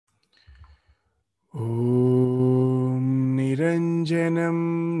Om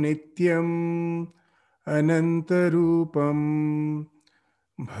Niranjanam Nityam Anantarupam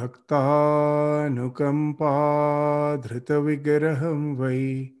Bhaktanukampa Dhritavigraham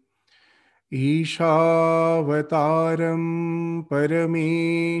Vai Ishavataram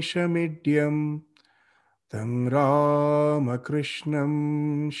Parameshamidhyam Tang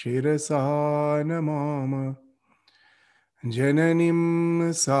Ramakrishnam Shirasa Namama Jananim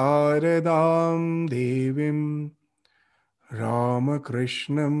Saradam Devim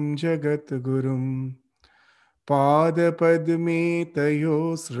Ramakrishnam Jagatgurum Padapadme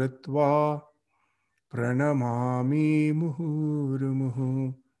Tayo Sritva Pranamami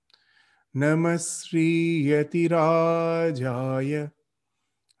Muhurmuhu Namasri Yatirajaya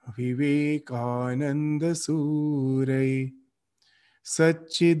Vivekananda Surai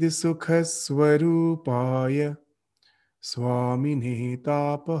Satchid Sukhaswarupaya Swamine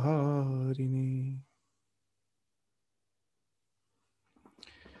Tapaharine.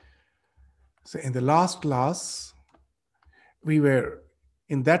 So in the last class, we were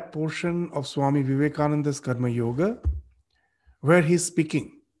in that portion of Swami Vivekananda's Karma Yoga where he's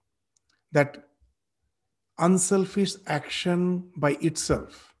speaking that unselfish action by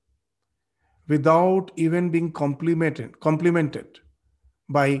itself without even being complemented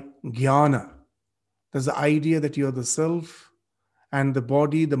by jnana. There's the idea that you are the self and the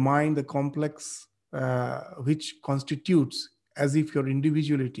body, the mind, the complex, which constitutes as if your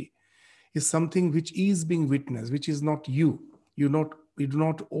individuality is something which is being witnessed, which is not you. You do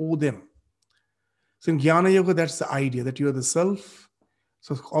not owe them. So in Jnana Yoga, that's the idea that you are the self.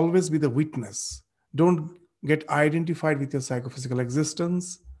 So always be the witness. Don't get identified with your psychophysical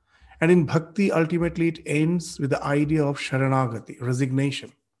existence. And in Bhakti, ultimately it ends with the idea of Sharanagati,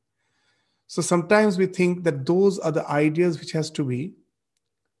 resignation. So sometimes we think that those are the ideas which has to be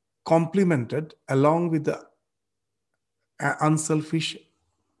complemented along with the unselfish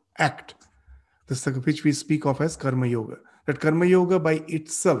act, which we speak of as Karma Yoga. That Karma Yoga by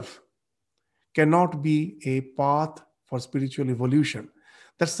itself cannot be a path for spiritual evolution.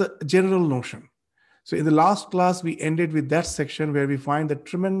 That's the general notion. So in the last class, we ended with that section where we find the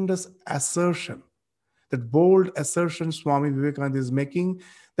tremendous assertion, that bold assertion Swami Vivekananda is making,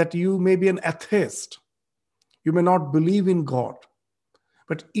 that you may be an atheist. You may not believe in God.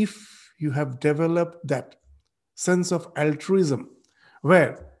 But if you have developed that sense of altruism,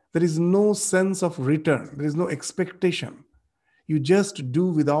 where there is no sense of return, there is no expectation, you just do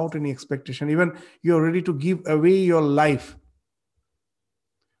without any expectation, even you are ready to give away your life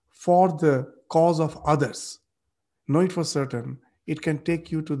for the cause of others, know it for certain, it can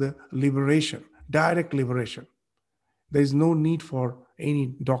take you to the liberation, direct liberation. There is no need for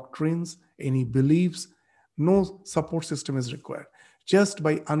any doctrines, any beliefs, no support system is required. Just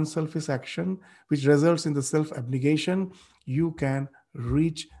by unselfish action, which results in the self-abnegation, you can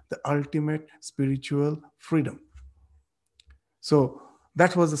reach the ultimate spiritual freedom. So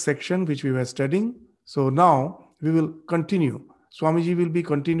that was the section which we were studying. So now we will continue. Swamiji will be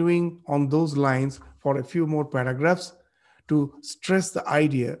continuing on those lines for a few more paragraphs to stress the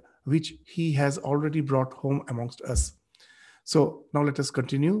idea which he has already brought home amongst us. So now let us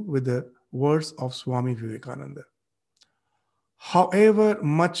continue with the words of Swami Vivekananda. However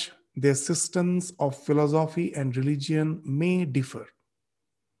much their systems of philosophy and religion may differ,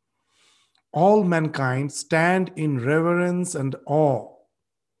 all mankind stand in reverence and awe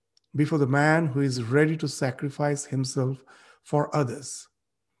before the man who is ready to sacrifice himself for others.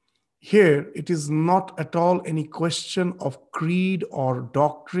 Here, it is not at all any question of creed or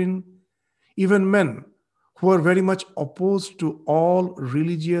doctrine. Even men who are very much opposed to all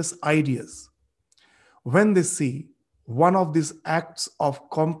religious ideas, when they see one of these acts of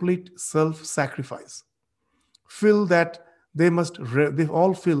complete self-sacrifice, feel that they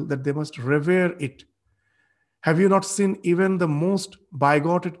all feel that they must revere it. Have you not seen even the most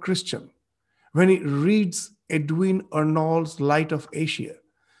bigoted Christian, when he reads Edwin Arnold's Light of Asia,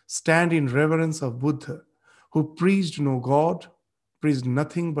 stand in reverence of Buddha, who preached no God, preached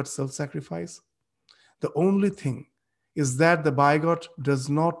nothing but self-sacrifice? The only thing is that the bigot does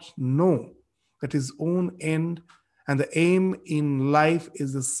not know that his own end and the aim in life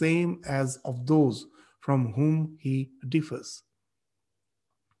is the same as of those from whom he differs.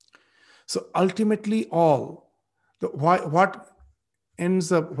 So ultimately, what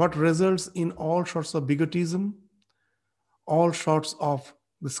results in all sorts of bigotism, all sorts of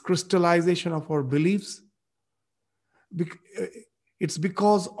this crystallization of our beliefs, it's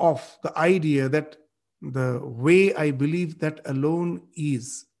because of the idea that the way I believe that alone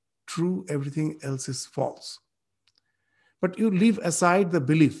is true, everything else is false. But you leave aside the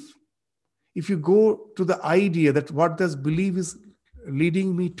belief. if you go to the idea that what does belief is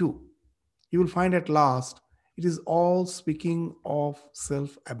leading me to, you will find at last it is all speaking of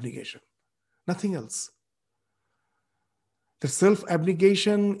self abnegation, nothing else. The self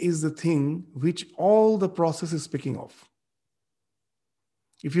abnegation is the thing which all the process is speaking of.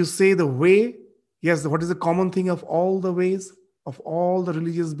 If you say the way, yes, what is the common thing of all the ways, of all the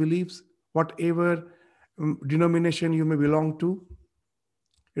religious beliefs, whatever denomination you may belong to?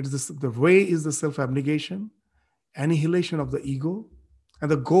 It is the way is the self abnegation, annihilation of the ego,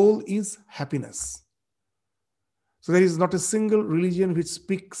 and the goal is happiness. So there is not a single religion which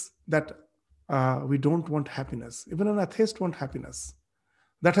speaks that we don't want happiness. Even an atheist wants happiness.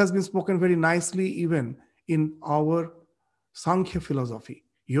 That has been spoken very nicely even in our Sankhya philosophy,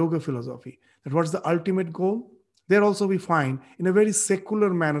 yoga philosophy. That what's the ultimate goal? There also we find in a very secular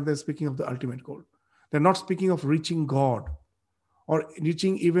manner they're speaking of the ultimate goal. They're not speaking of reaching God or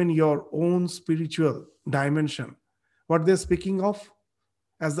reaching even your own spiritual dimension. What they're speaking of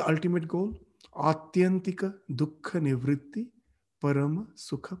as the ultimate goal? Atyantika dukkha nivritti parama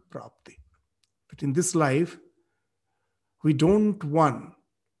sukha prapti. But in this life, we don't want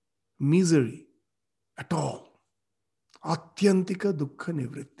misery at all. Atyantika dukkha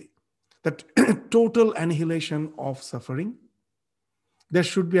nivritti. That total annihilation of suffering. There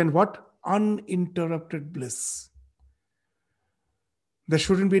should be an what? Uninterrupted bliss. There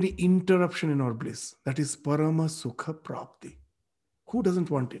shouldn't be any interruption in our bliss. That is parama sukha prapti. Who doesn't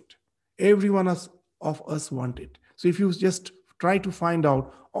want it? Every one of us want it. So if you just try to find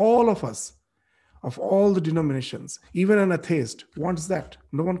out, all of us, of all the denominations, even an atheist wants that.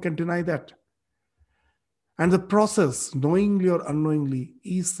 No one can deny that. And the process, knowingly or unknowingly,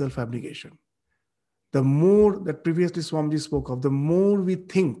 is self-abnegation. The more that previously Swamiji spoke of, the more we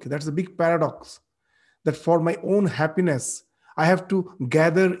think, that's a big paradox, that for my own happiness, I have to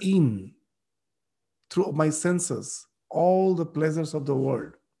gather in through my senses all the pleasures of the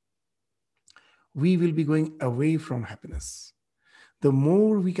world. We will be going away from happiness. The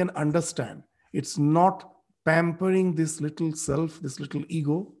more we can understand, it's not pampering this little self, this little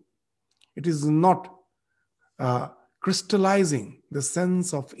ego. It is not crystallizing the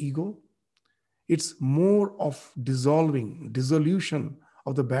sense of ego. It's more of dissolution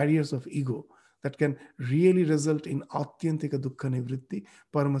of the barriers of ego that can really result in atyantika dukkha nivritti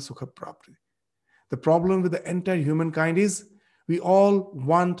parama sukha prapti. The problem with the entire humankind is we all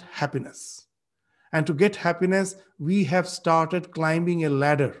want happiness. And to get happiness, we have started climbing a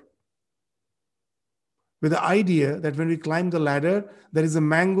ladder with the idea that when we climb the ladder, there is a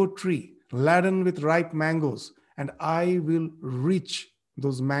mango tree laden with ripe mangoes, and I will reach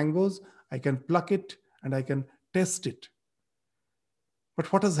those mangoes. I can pluck it and I can taste it.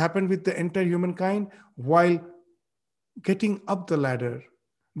 But what has happened with the entire humankind? While getting up the ladder,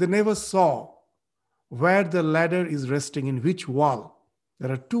 they never saw where the ladder is resting, in which wall.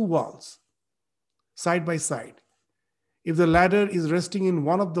 There are two walls, side by side. If the ladder is resting in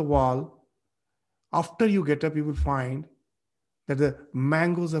one of the wall, after you get up, you will find that the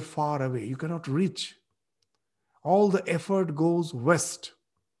mangoes are far away. You cannot reach. All the effort goes west.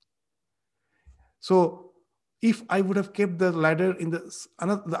 So if I would have kept the ladder in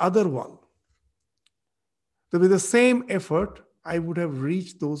the other wall, then with the same effort, I would have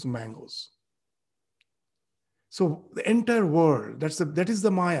reached those mangoes. So the entire world, that is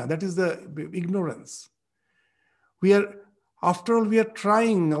the Maya, that is the ignorance. After all, we are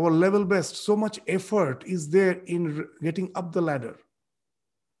trying our level best. So much effort is there in getting up the ladder.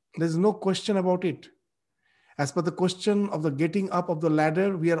 There's no question about it. As per the question of the getting up of the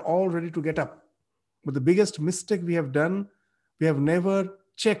ladder, we are all ready to get up. But the biggest mistake we have done, we have never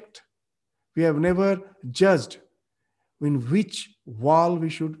checked. We have never judged in which wall we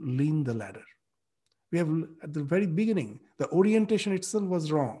should lean the ladder. We have, at the very beginning, the orientation itself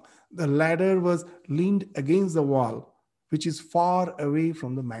was wrong. The ladder was leaned against the wall, which is far away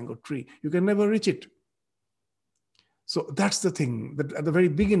from the mango tree. You can never reach it. So that's the thing, that at the very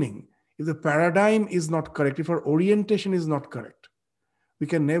beginning, if the paradigm is not correct, if our orientation is not correct, we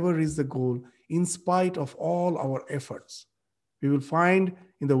can never reach the goal in spite of all our efforts. We will find,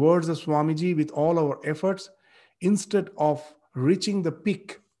 in the words of Swamiji, with all our efforts, instead of reaching the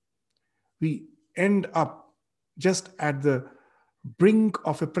peak, we end up just at the brink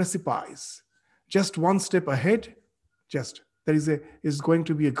of a precipice, just one step ahead. There is going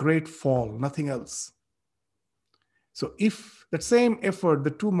to be a great fall, nothing else. So if that same effort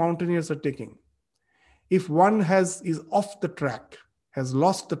the two mountaineers are taking, if one is off the track, has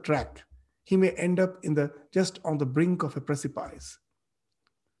lost the track, he may end up just on the brink of a precipice.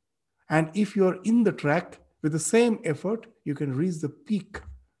 And if you are in the track, with the same effort, you can reach the peak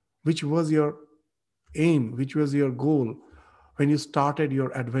which was your aim, which was your goal when you started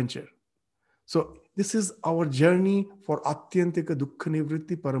your adventure. So this is our journey for Atyantika Dukkha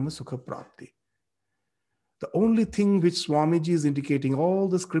Nivritti Parama Sukha Prapti. The only thing which Swamiji is indicating, all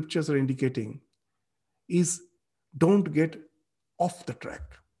the scriptures are indicating, is don't get off the track.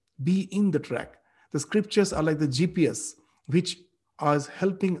 Be in the track. The scriptures are like the GPS, which is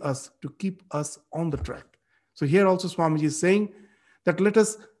helping us to keep us on the track. So here also Swamiji is saying that let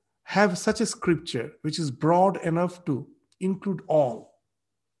us have such a scripture which is broad enough to include all,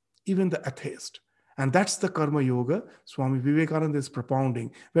 even the atheist. And that's the Karma Yoga Swami Vivekananda is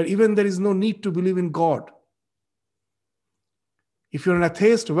propounding, where even there is no need to believe in God. If you're an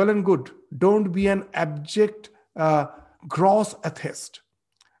atheist, well and good. Don't be an abject, gross atheist,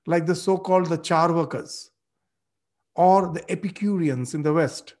 like the so-called the Charvakas or the Epicureans in the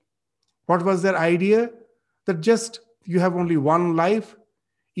West. What was their idea? That just you have only one life,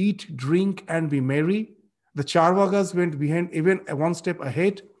 eat, drink, and be merry. The Charvakas went behind even one step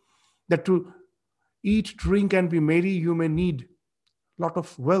ahead, that to eat, drink, and be merry, you may need a lot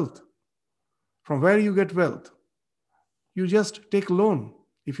of wealth. From where you get wealth? You just take loan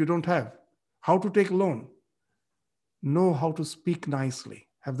if you don't have. How to take loan? Know how to speak nicely,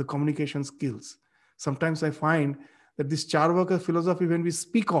 have the communication skills. Sometimes I find that this Charvaka philosophy, when we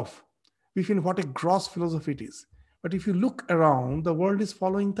speak of, we feel what a gross philosophy it is. But if you look around, the world is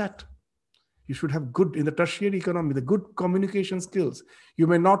following that. You should have good, in the tertiary economy, the good communication skills. You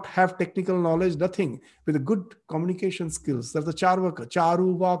may not have technical knowledge, nothing. With the good communication skills, that's the Charvaka,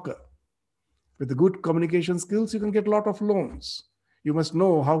 Charuvaka. With the good communication skills, you can get a lot of loans. You must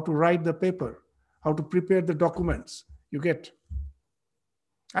know how to write the paper, how to prepare the documents you get.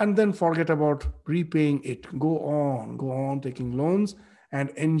 And then forget about repaying it. Go on taking loans and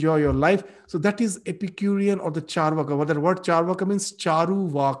enjoy your life. So that is Epicurean or the Charvaka. What the word Charvaka means? Charu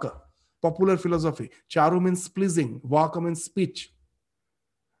Vaka, popular philosophy. Charu means pleasing, Vaka means speech.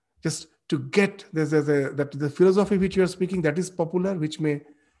 Just to get the philosophy which you are speaking, that is popular, which may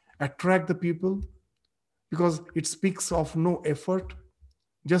attract the people because it speaks of no effort,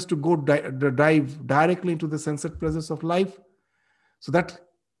 just to go dive directly into the sensate pleasures of life. So that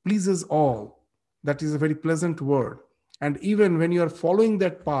pleases all. That is a very pleasant word. And even when you are following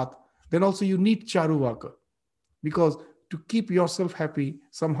that path, then also you need Charuvaka, because to keep yourself happy,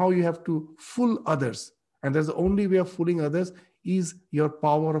 somehow you have to fool others. And there's the only way of fooling others is your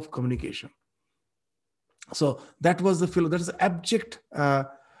power of communication. So that was that is abject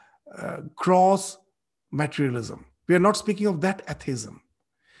gross materialism. We are not speaking of that atheism.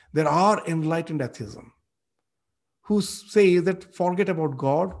 There are enlightened atheism who say that forget about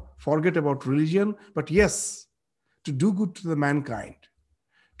God, forget about religion, but yes, to do good to the mankind,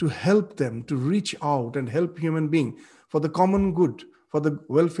 to help them, to reach out and help human being for the common good, for the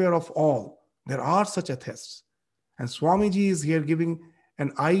welfare of all. There are such atheists. And Swamiji is here giving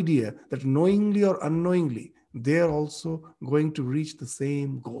an idea that knowingly or unknowingly, they are also going to reach the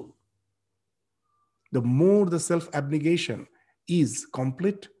same goal. The more the self-abnegation is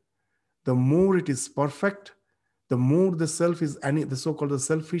complete, the more it is perfect, the more the self is, the so-called the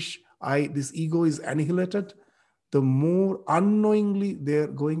selfish I, this ego is annihilated, the more unknowingly they're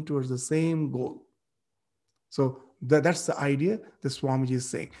going towards the same goal. So that's the idea that Swamiji is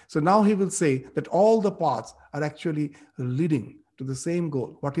saying. So now he will say that all the paths are actually leading to the same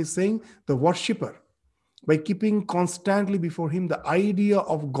goal. What he's saying, the worshipper, by keeping constantly before him the idea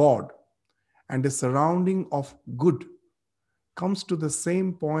of God and the surrounding of good, comes to the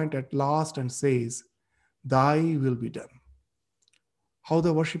same point at last and says, thy will be done. How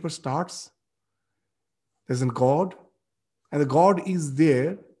the worshipper starts? There's a God, and the God is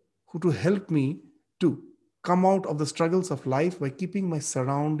there who to help me to come out of the struggles of life by keeping my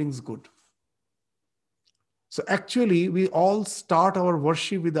surroundings good. So actually, we all start our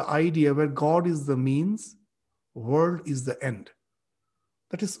worship with the idea where God is the means, world is the end.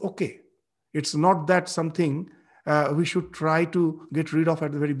 That is okay. It's not that something we should try to get rid of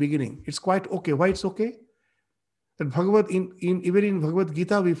at the very beginning. It's quite okay. Why it's okay? That even in Bhagavad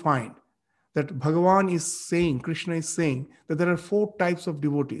Gita we find that Bhagavan is saying, Krishna is saying that there are 4 types of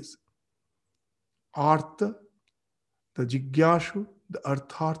devotees. Artha, the Jigyashu, the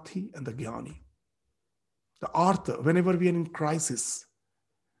Artharthi, and the Jnani. The Artha, whenever we are in crisis,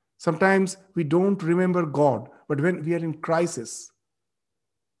 sometimes we don't remember God, but when we are in crisis,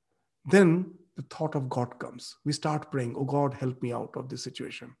 then the thought of God comes. We start praying, oh God, help me out of this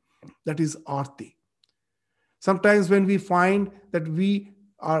situation. That is Arti. Sometimes when we find that we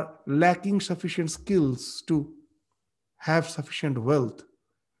are lacking sufficient skills to have sufficient wealth,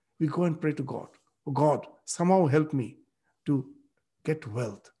 we go and pray to God. Oh God, somehow help me to get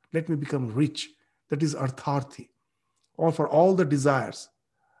wealth. Let me become rich. That is artharthi. Or for all the desires,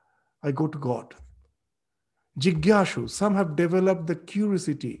 I go to God. Jigyashu, some have developed the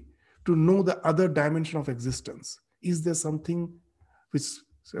curiosity to know the other dimension of existence. Is there something which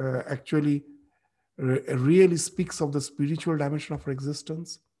actually really speaks of the spiritual dimension of our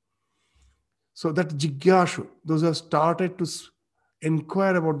existence? So that Jigyashu, those who have started to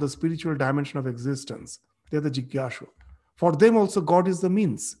inquire about the spiritual dimension of existence, they're the Jigyashu. For them also God is the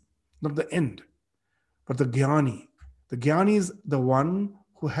means, not the end. But the Jnani is the one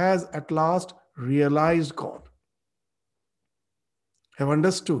who has at last realized God, have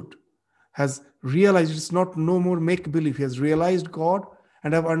understood, has realized it's not no more make-believe. He has realized God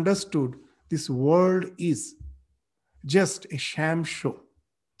and have understood this world is just a sham show.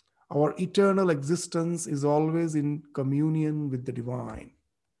 Our eternal existence is always in communion with the divine.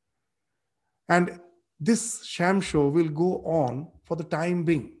 And this sham show will go on for the time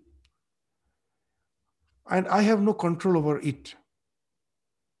being. And I have no control over it.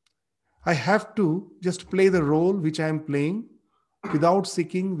 I have to just play the role which I am playing without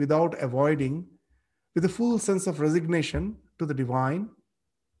seeking, without avoiding, with a full sense of resignation to the divine,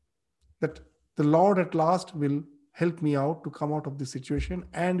 that the Lord at last will help me out to come out of this situation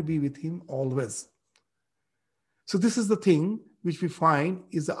and be with him always. So this is the thing which we find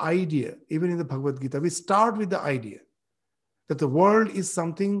is the idea, even in the Bhagavad Gita. We start with the idea that the world is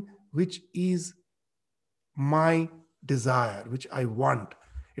something which is my desire, which I want.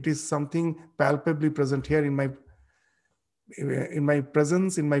 It is something palpably present here in my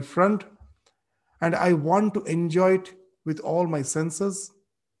presence, in my front, and I want to enjoy it with all my senses.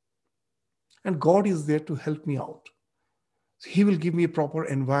 And God is there to help me out. So he will give me a proper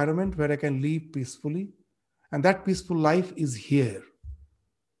environment where I can live peacefully. And that peaceful life is here.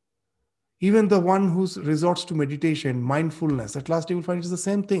 Even the one who resorts to meditation, mindfulness, at last you will find it's the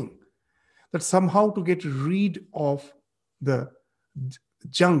same thing. That somehow to get rid of the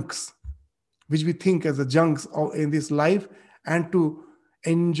junks, which we think as the junks in this life, and to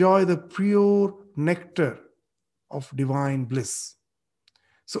enjoy the pure nectar of divine bliss.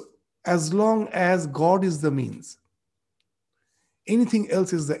 So as long as God is the means, anything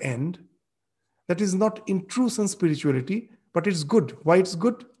else is the end. That is not in true sense spirituality, but it's good. Why it's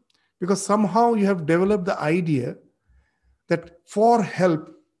good? Because somehow you have developed the idea that for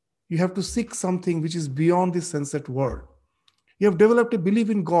help, you have to seek something which is beyond this sensate world. You have developed a belief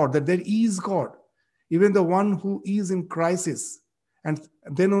in God, that there is God. Even the one who is in crisis, and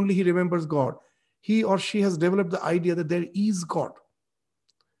then only he remembers God. He or she has developed the idea that there is God.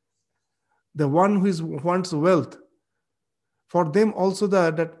 The one who wants wealth, for them also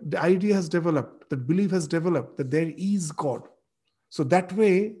that the idea has developed, that belief has developed that there is God. So that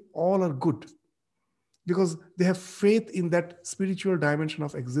way, all are good because they have faith in that spiritual dimension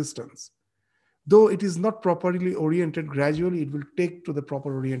of existence. Though it is not properly oriented, gradually it will take to the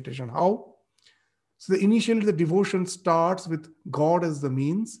proper orientation. How? So initially the devotion starts with God as the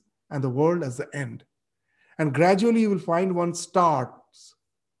means and the world as the end. And gradually you will find one starts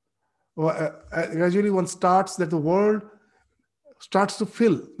that the world starts to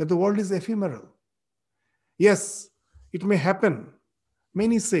feel that the world is ephemeral. Yes, it may happen.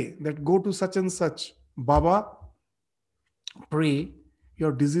 Many say that go to such and such Baba, pray,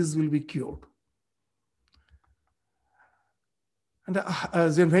 your disease will be cured. And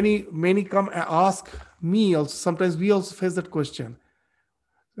when many come and ask me also, sometimes we also face that question,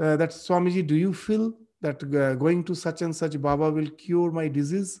 that Swamiji, do you feel that going to such and such Baba will cure my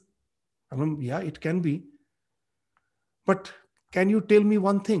disease? Yeah, it can be. But can you tell me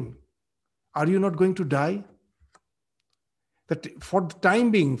one thing? Are you not going to die? That for the time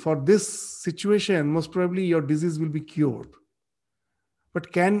being, for this situation, most probably your disease will be cured.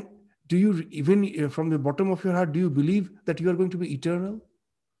 But do you, even from the bottom of your heart, do you believe that you are going to be eternal?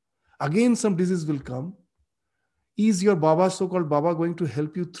 Again, some disease will come. Is your Baba, so-called Baba, going to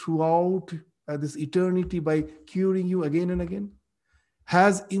help you throughout this eternity by curing you again and again?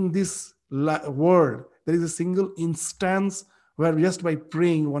 Has in this world, there is a single instance where just by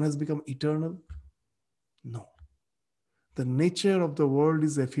praying one has become eternal? No. The nature of the world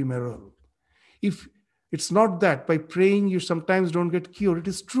is ephemeral. If it's not that by praying you sometimes don't get cured, it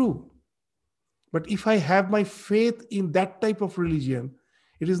is true. But if I have my faith in that type of religion,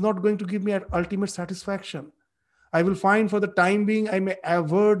 it is not going to give me an ultimate satisfaction. I will find for the time being, I may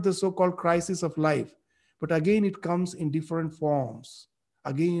avert the so-called crisis of life. But again, it comes in different forms,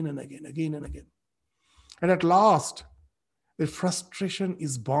 again and again, again and again. And at last, the frustration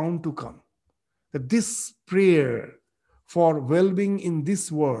is bound to come. That this prayer for well-being in this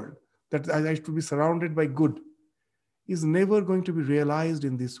world, that I have to be surrounded by good, is never going to be realized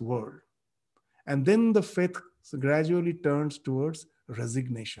in this world. And then the faith gradually turns towards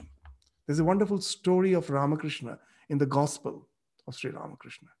resignation. There's a wonderful story of Ramakrishna in the Gospel of Sri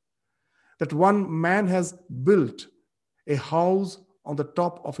Ramakrishna, that one man has built a house on the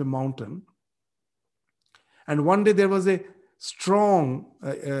top of a mountain. And one day there was a strong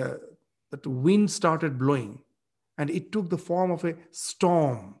that wind started blowing, and it took the form of a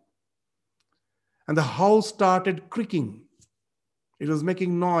storm. And the house started creaking. It was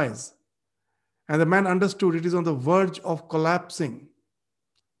making noise. And the man understood it is on the verge of collapsing.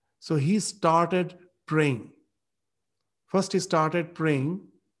 So he started praying. First, he started praying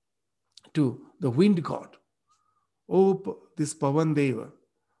to the wind god. Oh, this Pavan Deva,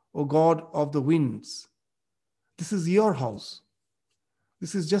 oh God of the winds, this is your house.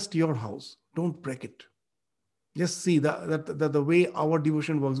 This is just your house. Don't break it. Just see the way our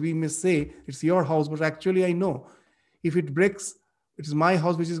devotion works. We may say it's your house, but actually I know if it breaks, it is my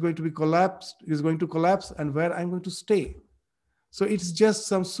house which is going to be collapsed. It is going to collapse, and where I'm going to stay. So it's just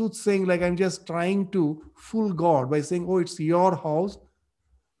some soothsaying, like I'm just trying to fool God by saying, oh, it's your house,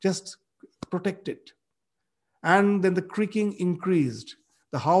 just protect it. And then the creaking increased.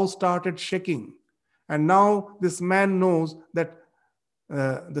 The house started shaking. And now this man knows that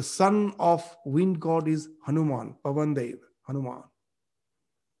the son of wind god is Hanuman, Pavandev, Hanuman.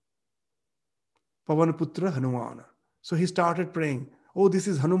 Pavanaputra Hanuman. So he started praying, oh, this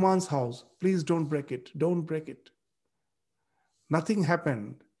is Hanuman's house. Please don't break it. Don't break it. Nothing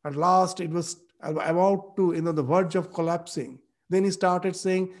happened. At last, it was about to, the verge of collapsing. Then he started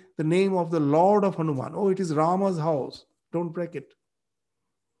saying the name of the Lord of Hanuman. Oh, it is Rama's house. Don't break it.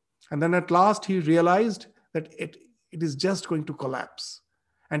 And then at last he realized that it is just going to collapse.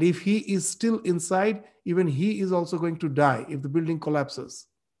 And if he is still inside, even he is also going to die if the building collapses.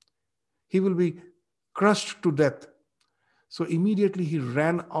 He will be crushed to death. So immediately he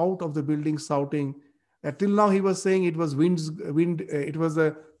ran out of the building shouting, till now he was saying it was wind, it was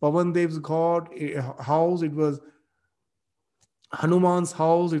a Pavandev's god house, it was Hanuman's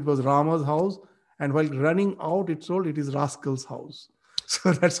house, it was Rama's house, and while running out, it told it is rascal's house.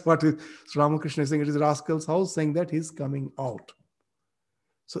 So that's what Ramakrishna is saying. It is rascal's house, saying that he's coming out.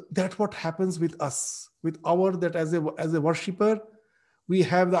 So that's what happens with us, with our, that as a worshipper, we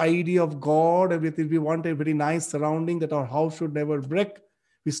have the idea of God, and we want a very nice surrounding that our house should never break.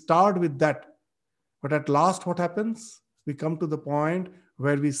 We start with that. But at last, what happens? We come to the point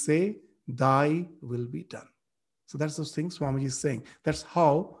where we say, thy will be done. So that's those things Swamiji is saying. That's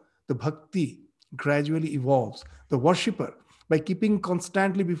how the bhakti gradually evolves. The worshipper, by keeping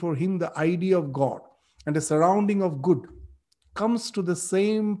constantly before him the idea of God and a surrounding of good, comes to the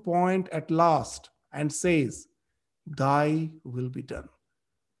same point at last and says, thy will be done.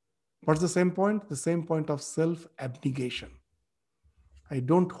 What's the same point? The same point of self-abnegation. I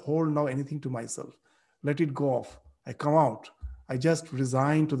don't hold now anything to myself. Let it go off. I come out. I just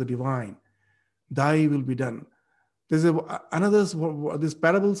resign to the divine. Thy will be done. There's these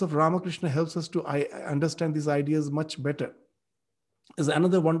parables of Ramakrishna helps us to understand these ideas much better. There's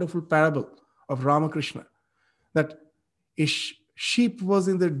another wonderful parable of Ramakrishna, that a sheep was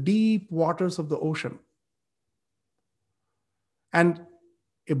in the deep waters of the ocean, and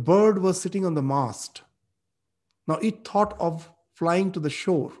a bird was sitting on the mast. Now it thought of flying to the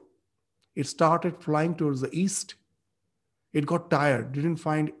shore. It started flying towards the east. It got tired, didn't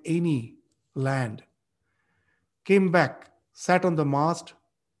find any land. Came back, sat on the mast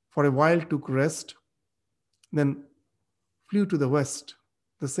for a while, took rest, then flew to the west.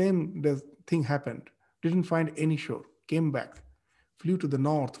 The same thing happened. Didn't find any shore. Came back, flew to the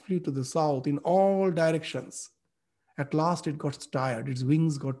north, flew to the south, in all directions. At last it got tired. Its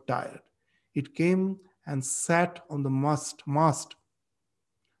wings got tired. It came and sat on the mast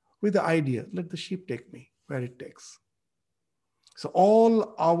with the idea, let the sheep take me where it takes. So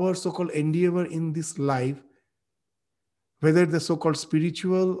all our so-called endeavor in this life, whether the so-called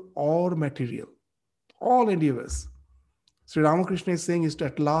spiritual or material, all endeavors, Sri Ramakrishna is saying, is to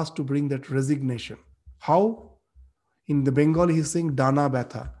at last to bring that resignation. How? In the Bengali, he's saying dana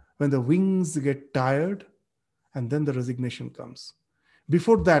batha, when the wings get tired, and then the resignation comes.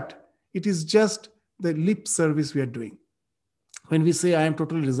 Before that, it is just the lip service we are doing. When we say, I am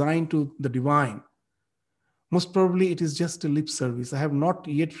totally resigned to the divine, most probably it is just a lip service. I have not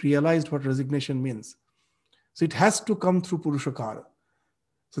yet realized what resignation means. So it has to come through Purushakara.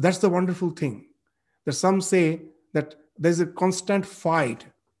 So that's the wonderful thing. That some say that there's a constant fight,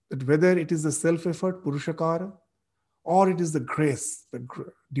 that whether it is the self-effort, Purushakara, or it is the grace, the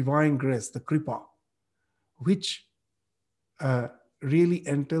divine grace, the kripa, which really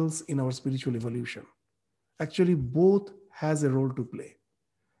entails in our spiritual evolution. Actually, both has a role to play.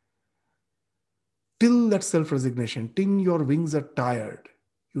 Till that self-resignation, till your wings are tired,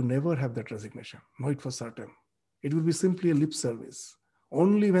 you never have that resignation. Know it for certain. It will be simply a lip service.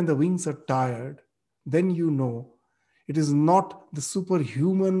 Only when the wings are tired, then you know it is not the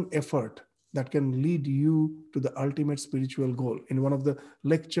superhuman effort that can lead you to the ultimate spiritual goal. In one of the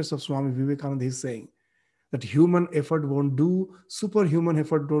lectures of Swami Vivekananda, he's saying that human effort won't do, superhuman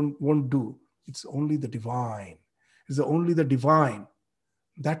effort won't do. It's only the divine. It's only the divine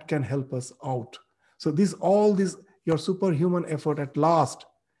that can help us out. So all this, your superhuman effort at last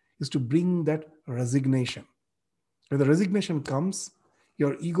is to bring that resignation. When the resignation comes,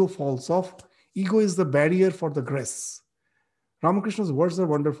 your ego falls off. Ego is the barrier for the grace. Ramakrishna's words are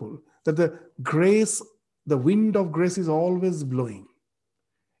wonderful, that the grace, the wind of grace is always blowing.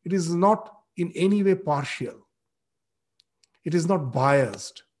 It is not in any way partial. It is not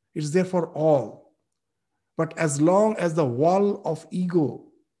biased. It is there for all. But as long as the wall of ego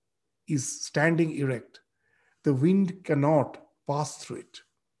is standing erect, the wind cannot pass through it.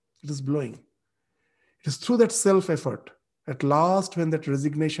 It is blowing. It is through that self-effort. At last, when that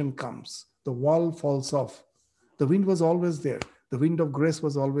resignation comes, the wall falls off. The wind was always there. The wind of grace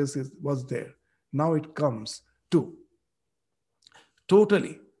was there. Now it comes to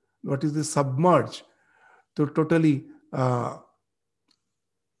totally, what is this, submerge, to totally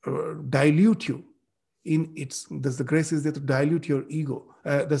dilute you in its, the grace is there to dilute your ego.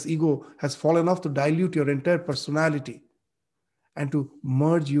 This ego has fallen off to dilute your entire personality and to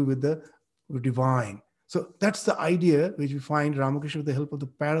merge you with the divine. So that's the idea which we find Ramakrishna, with the help of the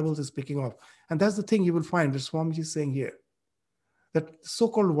parables, is speaking of. And that's the thing you will find that Swamiji is saying here. That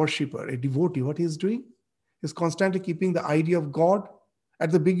so-called worshipper, a devotee, what he is doing is constantly keeping the idea of God.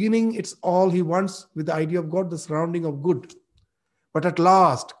 At the beginning, it's all he wants with the idea of God, the surrounding of good. But at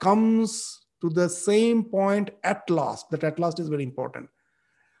last comes to the same point at last. That at last is very important.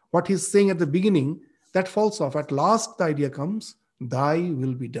 What he's saying at the beginning, that falls off. At last the idea comes, thy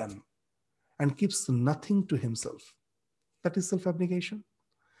will be done. And keeps nothing to himself. That is self-abnegation.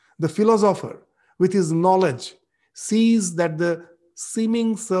 The philosopher, with his knowledge, sees that the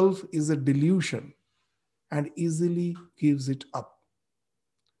seeming self is a delusion and easily gives it up.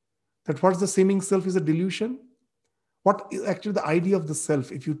 That what's the seeming self is a delusion? What is actually the idea of the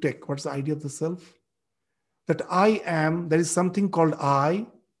self? If you take, what's the idea of the self? That I am, there is something called I,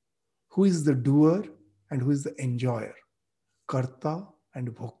 who is the doer and who is the enjoyer. Karta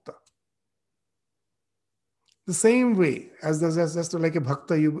and Bhokta. The same way, as like a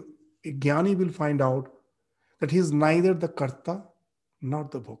bhakta, a jnani will find out that he is neither the karta nor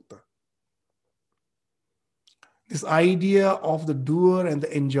the bhokta. This idea of the doer and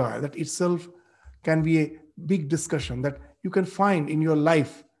the enjoyer, that itself can be a big discussion, that you can find in your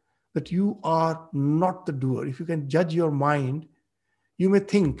life that you are not the doer. If you can judge your mind, you may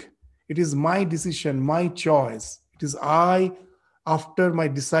think it is my decision, my choice. It is I, after my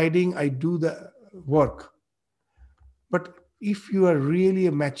deciding, I do the work. But if you are really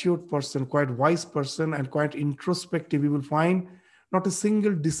a matured person, quite wise person and quite introspective, you will find not a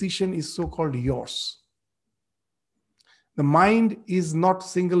single decision is so-called yours. The mind is not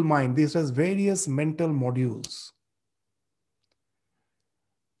single mind. This has various mental modules.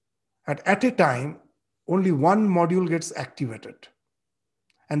 At a time, only one module gets activated.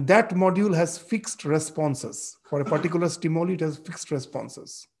 And that module has fixed responses. For a particular stimuli, it has fixed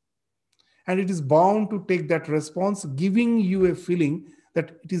responses. And it is bound to take that response, giving you a feeling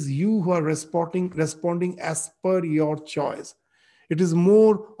that it is you who are responding as per your choice. It is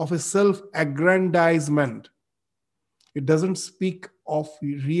more of a self-aggrandizement. It doesn't speak of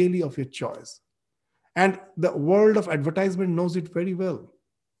really of your choice. And the world of advertisement knows it very well.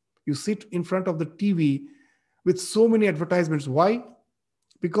 You sit in front of the TV with so many advertisements. Why?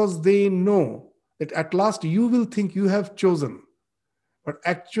 Because they know that at last you will think you have chosen. But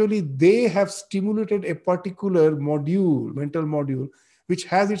actually they have stimulated a particular module, mental module, which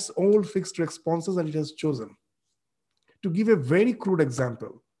has its own fixed responses and it has chosen. To give a very crude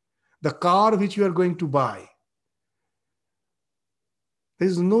example, the car which you are going to buy, there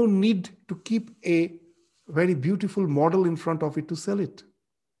is no need to keep a very beautiful model in front of it to sell it.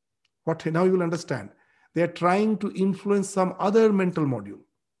 What now you will understand. They are trying to influence some other mental module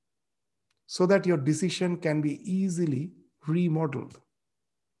so that your decision can be easily remodeled.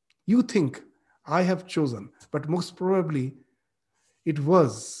 You think, I have chosen, but most probably it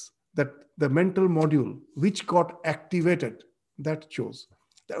was that the mental module which got activated that chose.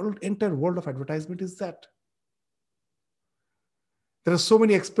 The entire world of advertisement is that. There are so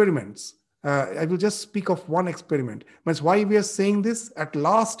many experiments. I will just speak of one experiment. But why we are saying this? At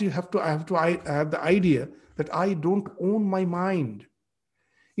last, I have the idea that I don't own my mind.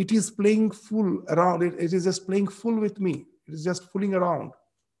 It is playing full around. It is just playing full with me. It is just fooling around,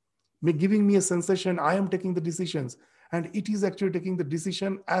 giving me a sensation I am taking the decisions. And it is actually taking the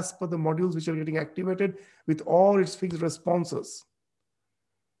decision as per the modules which are getting activated with all its fixed responses.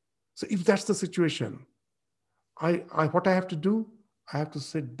 So if that's the situation, what I have to do, I have to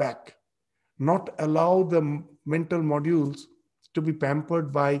sit back, not allow the mental modules to be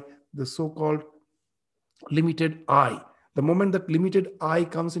pampered by the so-called limited I. The moment that limited I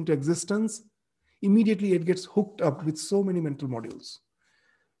comes into existence, immediately it gets hooked up with so many mental modules.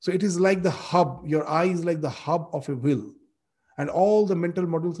 So it is like the hub. Your eye is like the hub of a wheel, and all the mental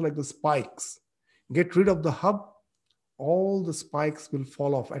modules are like the spikes. Get rid of the hub, all the spikes will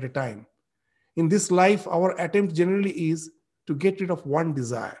fall off at a time. In this life, our attempt generally is to get rid of one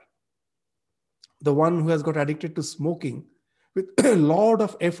desire. The one who has got addicted to smoking, with a lot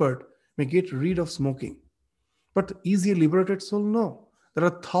of effort, may get rid of smoking. But easy liberated soul, no. There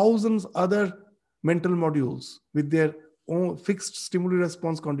are thousands other mental modules with their own fixed stimuli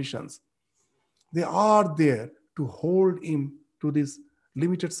response conditions. They are there to hold him to this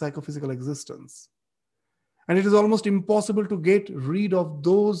limited psychophysical existence. And it is almost impossible to get rid of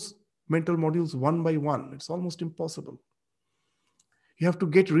those mental modules one by one. It's almost impossible. You have to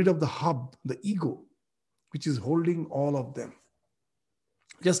get rid of the hub, the ego, which is holding all of them.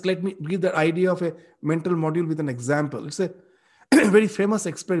 Just let me give the idea of a mental module with an example. It's a very famous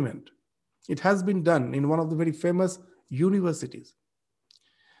experiment. It has been done in one of the very famous universities.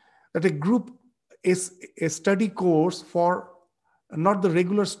 That a group is a study course for not the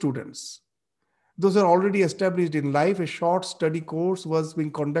regular students. Those are already established in life. A short study course was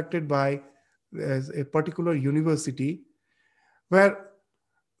being conducted by a particular university where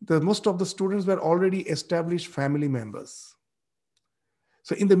most of the students were already established family members.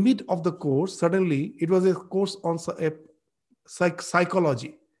 So in the mid of the course, suddenly it was a course on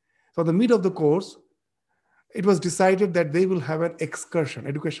psychology. So in the mid of the course, it was decided that they will have an excursion,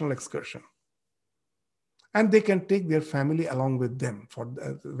 educational excursion. And they can take their family along with them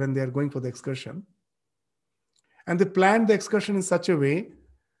when they are going for the excursion. And they planned the excursion in such a way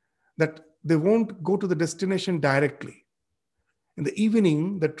that they won't go to the destination directly. In the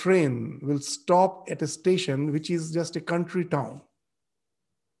evening, the train will stop at a station which is just a country town.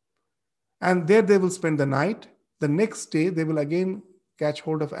 And there they will spend the night. The next day, they will again catch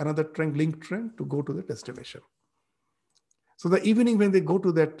hold of another train, link train, to go to the destination. So the evening when they go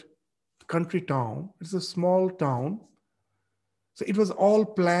to that country town, it's a small town. So it was all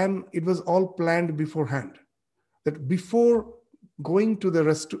planned. It was all planned beforehand. That before going to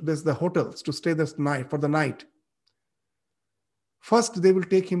the hotels to stay this night for the night, first they will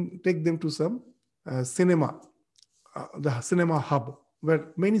take them to some cinema, the cinema hub, where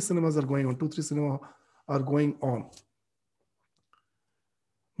many cinemas are going on. 2-3 cinemas are going on.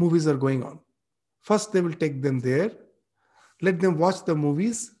 Movies are going on. First, they will take them there, let them watch the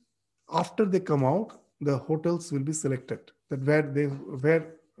movies. After they come out, the hotels will be selected that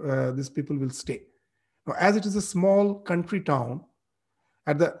where these people will stay. Now, as it is a small country town,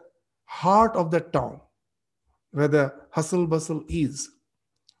 at the heart of that town, where the hustle bustle is,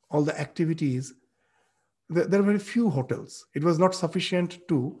 all the activities, there are very few hotels. It was not sufficient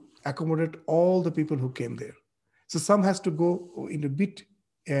to accommodate all the people who came there. So some has to go in a bit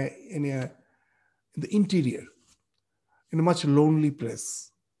in the interior, in a much lonely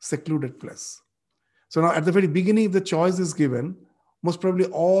place, secluded place. So now at the very beginning, if the choice is given, most probably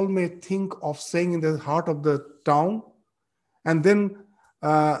all may think of staying in the heart of the town, and then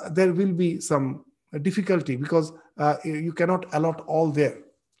there will be some difficulty because you cannot allot all there.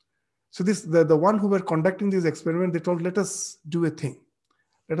 So the one who were conducting this experiment, they told, let us do a thing.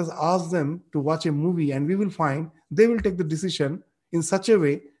 Let us ask them to watch a movie, and we will find they will take the decision in such a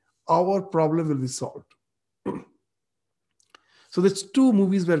way our problem will be solved. So there's 2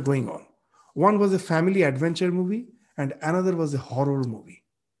 movies were going on. One was a family adventure movie and another was a horror movie.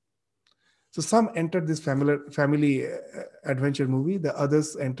 So some entered this family adventure movie, the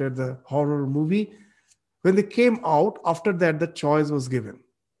others entered the horror movie. When they came out, after that, the choice was given.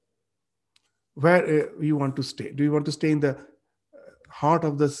 Where you want to stay? Do you want to stay in the heart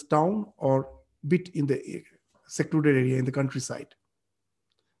of this town or bit in the secluded area in the countryside?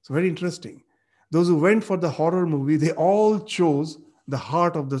 So very interesting. Those who went for the horror movie, they all chose the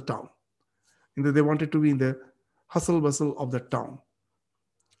heart of the town. They wanted to be in the hustle bustle of the town.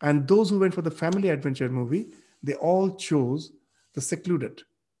 And those who went for the family adventure movie, they all chose the secluded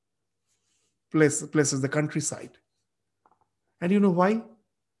places, the countryside. And you know why?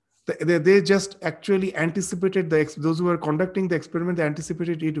 They just actually anticipated those who were conducting the experiment, they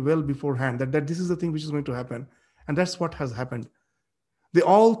anticipated it well beforehand, that this is the thing which is going to happen. And that's what has happened. They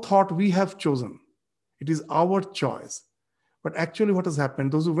all thought we have chosen. It is our choice. But actually what has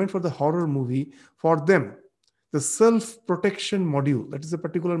happened, those who went for the horror movie, for them, the self-protection module, that is a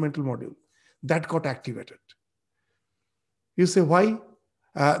particular mental module, that got activated. You say, why?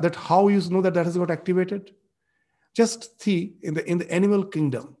 That how you know that has got activated? Just see in the animal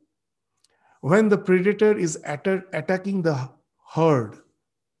kingdom, when the predator is attacking the herd,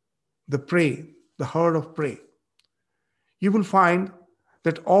 the prey, the herd of prey, you will find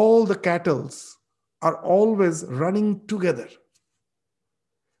that all the cattle are always running together.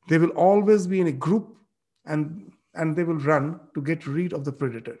 They will always be in a group, and they will run to get rid of the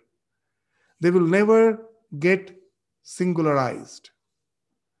predator. They will never get singularized.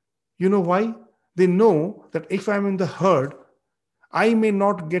 You know why? They know that if I'm in the herd, I may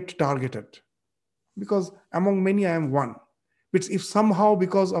not get targeted, because among many I am one. But if somehow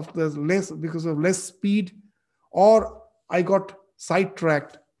because of less speed, or I got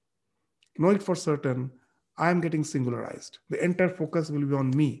sidetracked, know it for certain, I am getting singularized. The entire focus will be on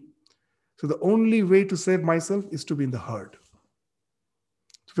me. So the only way to save myself is to be in the herd.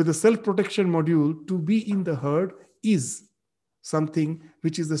 With the self-protection module, to be in the herd is something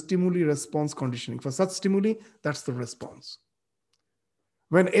which is the stimuli response conditioning. For such stimuli, that's the response.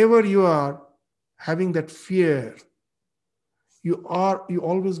 Whenever you are having that fear, you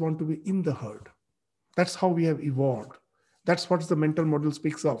always want to be in the herd. That's how we have evolved. That's what the mental module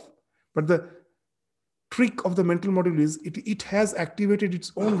speaks of. But the trick of the mental module is it has activated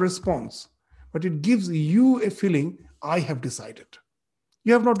its own response, but it gives you a feeling, I have decided.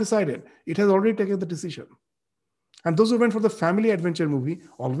 You have not decided. It has already taken the decision. And those who went for the family adventure movie,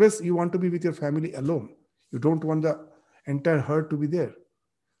 always you want to be with your family alone. You don't want the entire herd to be there.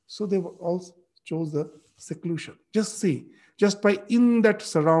 So they all chose the seclusion. Just see, just by in that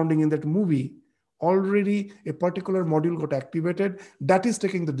surrounding, in that movie, already a particular module got activated. That is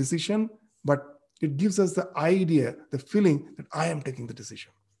taking the decision, but it gives us the idea, the feeling that I am taking the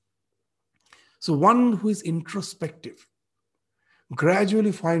decision. So one who is introspective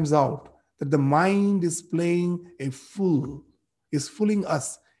gradually finds out that the mind is playing is fooling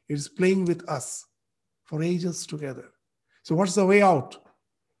us, it is playing with us for ages together. So what's the way out?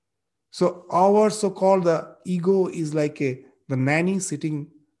 So our so-called the ego is like the nanny sitting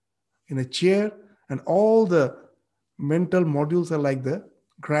in a chair, and all the mental modules are like the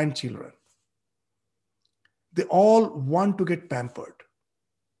grandchildren. They all want to get pampered.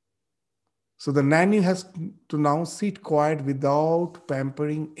 So the nanny has to now sit quiet without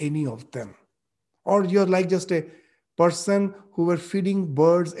pampering any of them. Or you're like just a person who were feeding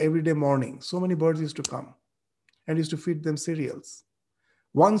birds every day morning. So many birds used to come and used to feed them cereals.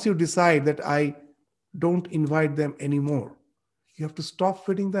 Once you decide that I don't invite them anymore, you have to stop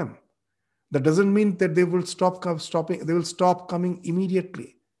feeding them. That doesn't mean that they will stop coming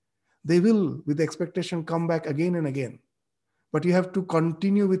immediately. They will, with the expectation, come back again and again. But you have to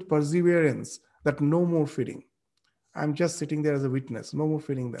continue with perseverance that no more feeding. I'm just sitting there as a witness, no more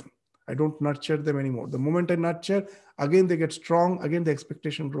feeding them. I don't nurture them anymore. The moment I nurture, again they get strong, again the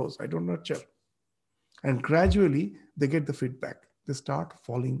expectation grows. I don't nurture. And gradually they get the feedback. They start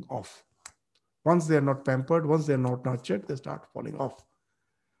falling off. Once they are not pampered, once they are not nurtured, they start falling off.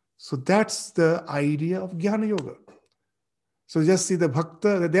 So that's the idea of Jnana Yoga. So just see the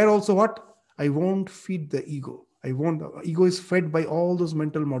bhakta, they're also what? I won't feed the ego. Ego is fed by all those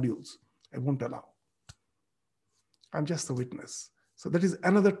mental modules. I won't allow. I'm just a witness. So that is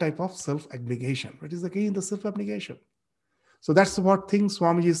another type of self-abnegation. It is again the self-abnegation. So that's what thing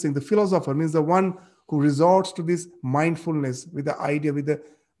Swamiji is saying. The philosopher means the one who resorts to this mindfulness with the idea, with the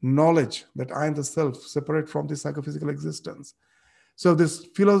knowledge that I am the self, separate from this psychophysical existence. So this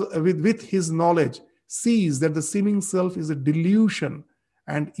philosopher, with his knowledge, sees that the seeming self is a delusion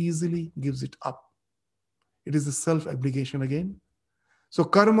and easily gives it up. It is the self-abnegation again. So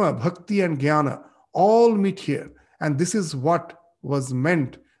karma, bhakti, and jnana all meet here. And this is what was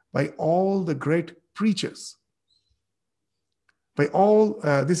meant by all the great preachers.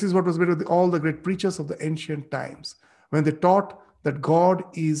 This is what was meant by all the great preachers of the ancient times, when they taught that God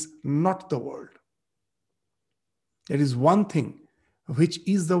is not the world. There is one thing which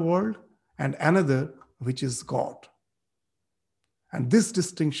is the world and another which is God. And this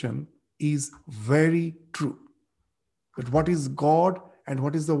distinction is very true. But what is God and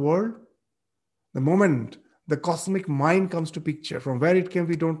what is the world? The moment the cosmic mind comes to picture, from where it came,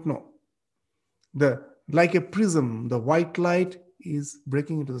 we don't know. Like a prism, the white light is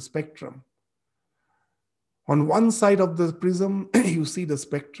breaking into the spectrum. On one side of the prism, you see the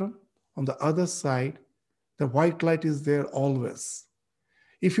spectrum. On the other side, the white light is there always.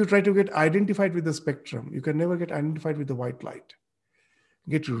 If you try to get identified with the spectrum, you can never get identified with the white light.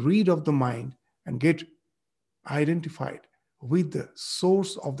 Get rid of the mind and get identified with the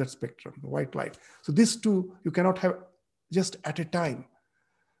source of that spectrum, the white light. So these two you cannot have just at a time.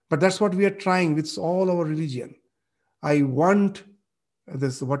 But that's what we are trying with all our religion. I want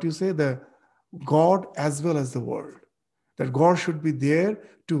this, what you say, the God as well as the world. That God should be there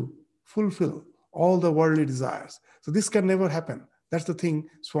to fulfill all the worldly desires. So this can never happen. That's the thing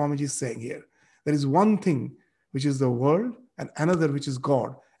Swamiji is saying here. There is one thing which is the world and another which is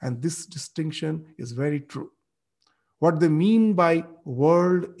God. And this distinction is very true. What they mean by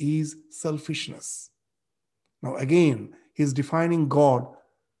world is selfishness. Now again, he's defining God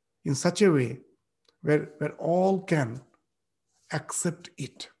in such a way where all can accept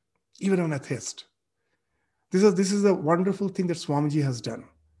it, even an atheist. This is a wonderful thing that Swamiji has done.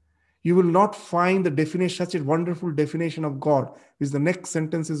 You will not find the definition, such a wonderful definition of God, which the next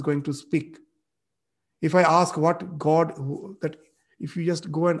sentence is going to speak. If I ask what God, that if you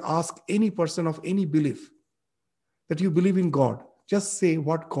just go and ask any person of any belief that you believe in God, just say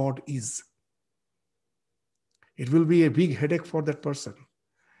what God is. It will be a big headache for that person.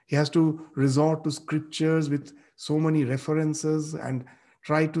 He has to resort to scriptures with so many references and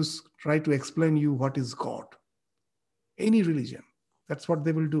try to explain you what is God. Any religion, that's what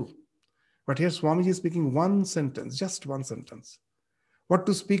they will do. But here Swamiji is speaking one sentence, just one sentence. What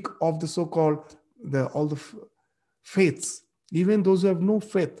to speak of the so-called all the faiths, even those who have no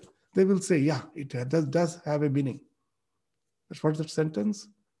faith, they will say, yeah, it does have a meaning. That's what that sentence?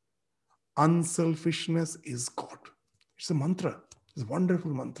 Unselfishness is God. It's a mantra. It's a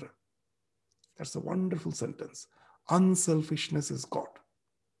wonderful mantra. That's a wonderful sentence. Unselfishness is God.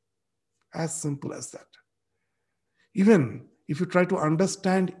 As simple as that. Even if you try to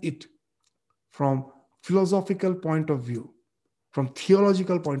understand it from philosophical point of view, from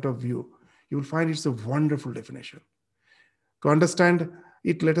theological point of view, you will find it's a wonderful definition. To understand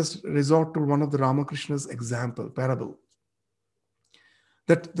it, let us resort to one of the Ramakrishna's parable.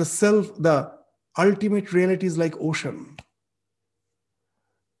 That the ultimate reality is like ocean.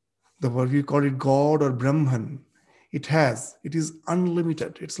 The word we call it God or Brahman, it is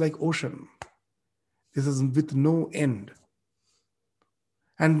unlimited. It's like ocean. This is with no end.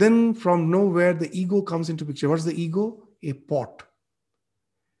 And then from nowhere, the ego comes into picture. What's the ego? A pot.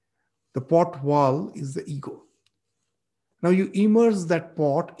 The pot wall is the ego. Now you immerse that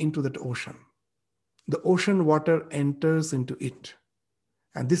pot into that ocean. The ocean water enters into it.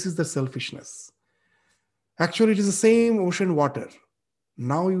 And this is the selfishness. Actually, it is the same ocean water.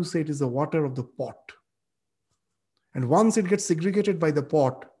 Now you say it is the water of the pot. And once it gets segregated by the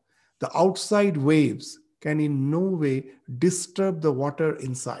pot, the outside waves can in no way disturb the water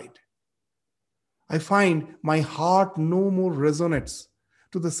inside. I find my heart no more resonates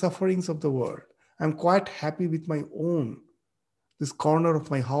to the sufferings of the world. I'm quite happy with my own, this corner of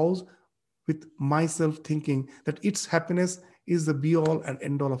my house, with myself thinking that its happiness is the be-all and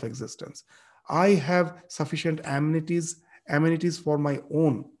end-all of existence. I have sufficient amenities for my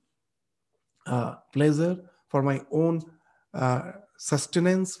own pleasure, for my own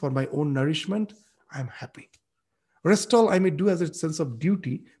sustenance, for my own nourishment. I'm happy. Rest all I may do as a sense of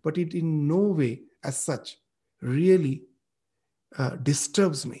duty, but it in no way as such really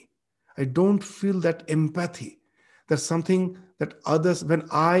disturbs me. I don't feel that empathy, that something that others, when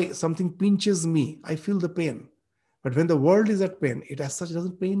something pinches me, I feel the pain. But when the world is at pain, it as such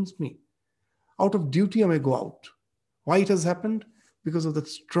doesn't pain me. Out of duty, I may go out. Why it has happened? Because of that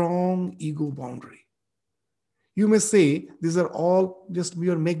strong ego boundary. You may say, these are all just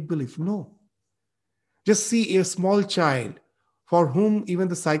mere make-believe. No. Just see a small child for whom even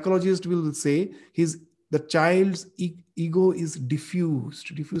the psychologist will say the child's ego is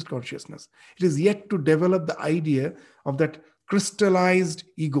diffused consciousness. It is yet to develop the idea of that crystallized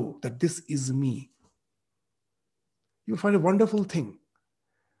ego, that this is me. You'll find a wonderful thing.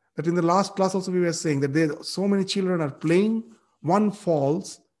 That in the last class also we were saying that so many children are playing, one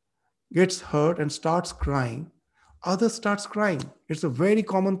falls, gets hurt and starts crying, other starts crying. It's a very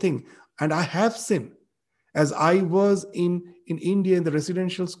common thing. And I have seen, as I was in India in the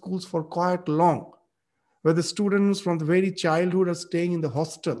residential schools for quite long, where the students from the very childhood are staying in the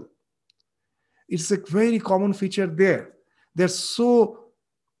hostel. It's a very common feature there. They're so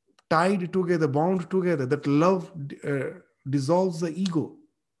tied together, bound together, that love dissolves the ego.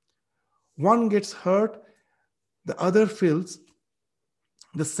 One gets hurt, the other feels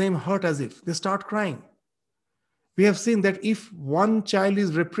the same hurt as if they start crying. We have seen that if one child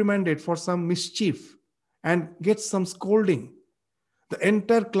is reprimanded for some mischief, and gets some scolding, the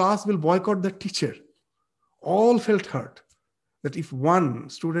entire class will boycott the teacher. All felt hurt. That if one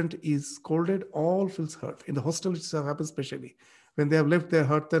student is scolded, all feels hurt. In the hostel, it happens especially. When they have left their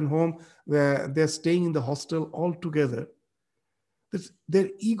hearthen home, where they're staying in the hostel all together, their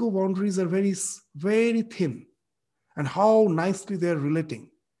ego boundaries are very, very thin. And how nicely they're relating.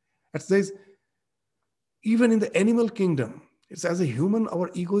 It says, even in the animal kingdom, it's as a human, our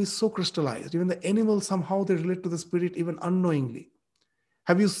ego is so crystallized. Even the animals, somehow they relate to the spirit even unknowingly.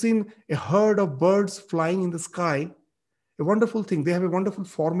 Have you seen a herd of birds flying in the sky? A wonderful thing. They have a wonderful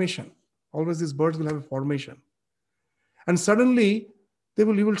formation. Always these birds will have a formation. And suddenly, you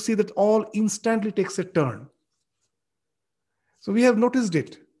will see that all instantly takes a turn. So we have noticed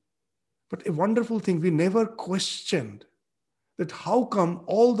it. But a wonderful thing, we never questioned that how come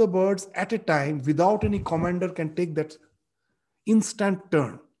all the birds at a time, without any commander, can take that instant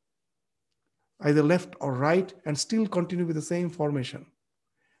turn, either left or right, and still continue with the same formation.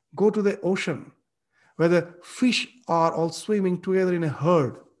 Go to the ocean, where the fish are all swimming together in a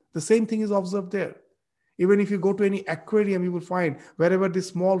herd. The same thing is observed there. Even if you go to any aquarium, you will find wherever the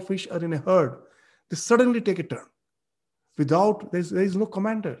small fish are in a herd, they suddenly take a turn. There is no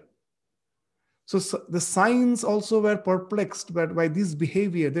commander. So the science also were perplexed by this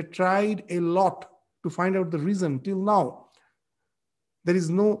behavior. They tried a lot to find out the reason. Till now, there is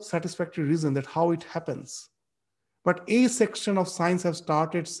no satisfactory reason that how it happens. But a section of science have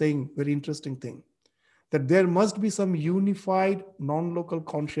started saying very interesting thing, that there must be some unified non-local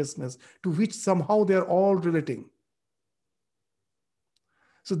consciousness to which somehow they are all relating.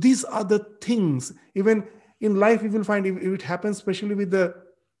 So these are the things, even in life, you will find if it happens, especially with the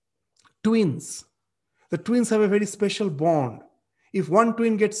twins. The twins have a very special bond. If one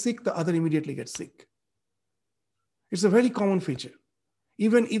twin gets sick, the other immediately gets sick. It's a very common feature.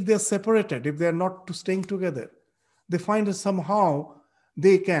 Even if they're separated, if they're not staying together, they find that somehow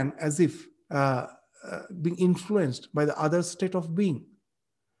they can, as if being influenced by the other state of being.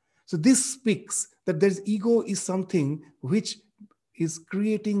 So this speaks that there's ego is something which is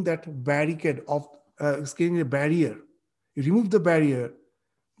creating that barricade of, is creating a barrier. You remove the barrier,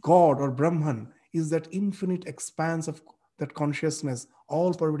 God or Brahman is that infinite expanse of that consciousness,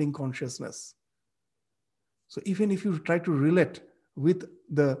 all pervading consciousness. So even if you try to relate with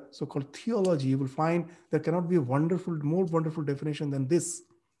the so-called theology, you will find there cannot be a more wonderful definition than this,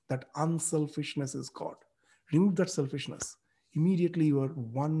 that unselfishness is God. Remove that selfishness. Immediately you are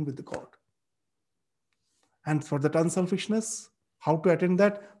one with the God. And for that unselfishness, how to attain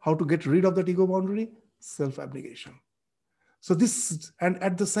that? How to get rid of that ego boundary? Self-abnegation. So this, and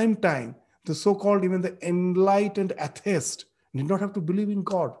at the same time, the so-called even the enlightened atheist need not have to believe in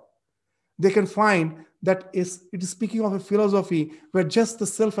God. They can find that it is speaking of a philosophy where just the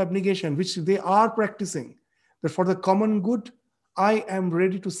self-abnegation, which they are practicing, that for the common good, I am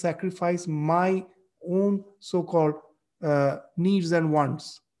ready to sacrifice my own so-called needs and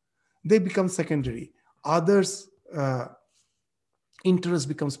wants. They become secondary. Others' interest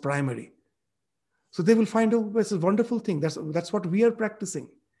becomes primary. So they will find, oh, it's a wonderful thing. That's what we are practicing.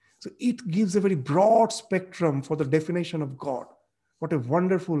 So it gives a very broad spectrum for the definition of God. What a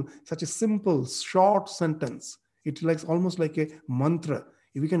wonderful, such a simple, short sentence. It's like almost like a mantra.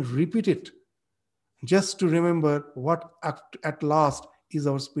 If we can repeat it, just to remember what at last is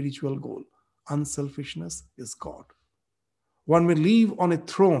our spiritual goal. Unselfishness is God. One may live on a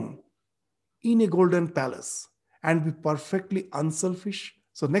throne in a golden palace and be perfectly unselfish.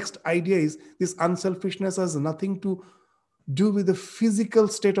 So next idea is this unselfishness has nothing to do with the physical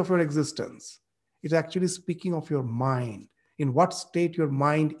state of your existence. It's actually speaking of your mind, in what state your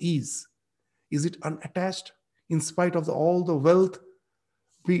mind is. Is it unattached in spite of all the wealth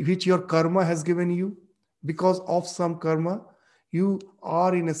which your karma has given you? Because of some karma, you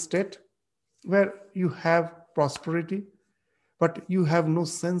are in a state where you have prosperity, but you have no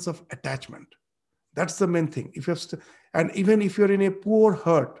sense of attachment. That's the main thing. If you have and even if you're in a poor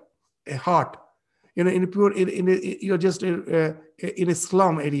heart, in a poor, you're just in a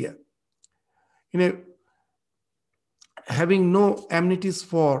slum area, having no amenities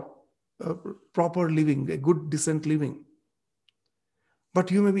for proper living, a good, decent living, but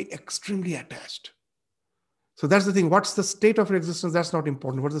you may be extremely attached. So that's the thing. What's the state of your existence? That's not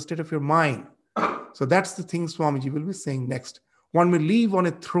important. What's the state of your mind? So that's the thing Swamiji will be saying next. One may live on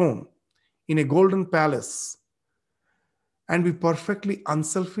a throne in a golden palace and be perfectly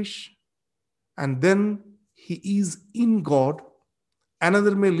unselfish, and then he is in God.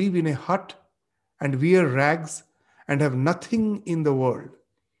 Another may live in a hut and wear rags and have nothing in the world.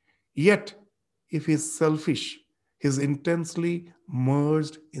 Yet, if he is selfish, he is intensely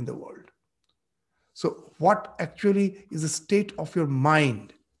merged in the world. So what actually is the state of your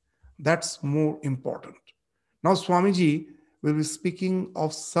mind? That's more important. Now, Swamiji will be speaking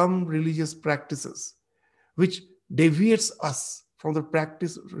of some religious practices which deviates us from the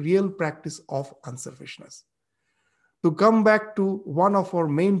real practice of unselfishness. To come back to one of our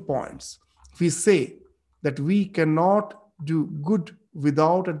main points, we say that we cannot do good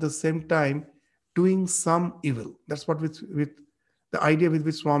without at the same time doing some evil. That's what with the idea with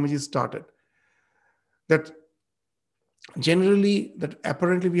which Swamiji started. That generally, that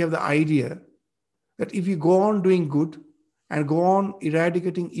apparently we have the idea that if we go on doing good and go on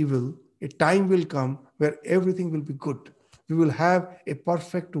eradicating evil, a time will come where everything will be good. We will have a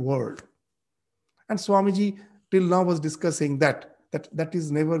perfect world. And Swamiji till now was discussing that is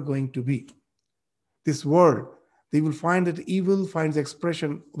never going to be. This world, they will find that evil finds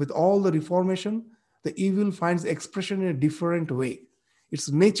expression with all the reformation, the evil finds expression in a different way. Its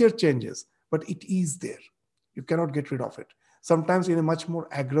nature changes, but it is there. You cannot get rid of it. Sometimes in a much more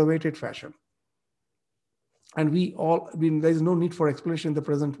aggravated fashion. And there is no need for explanation in the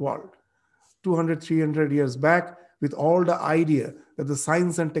present world. 200, 300 years back, with all the idea that the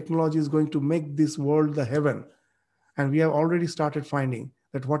science and technology is going to make this world the heaven. And we have already started finding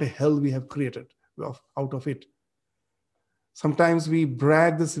that what a hell we have created out of it. Sometimes we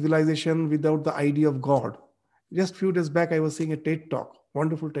brag the civilization without the idea of God. Just a few days back, I was seeing a TED talk,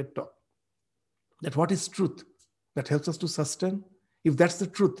 wonderful TED talk, that what is truth that helps us to sustain? If that's the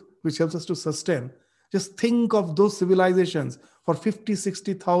truth which helps us to sustain, just think of those civilizations for 50,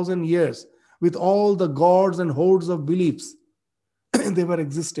 60,000 years with all the gods and hordes of beliefs. They were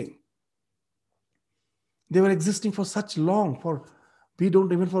existing. They were existing for such long, we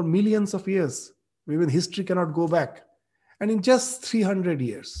don't even for millions of years. Even history cannot go back. And in just 300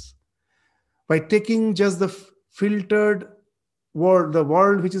 years, by taking just the filtered world, the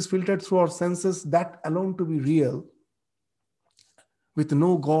world which is filtered through our senses, that alone to be real, with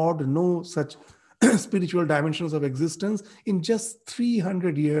no God, no such spiritual dimensions of existence, in just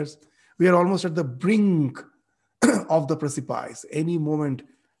 300 years, we are almost at the brink of the precipice. Any moment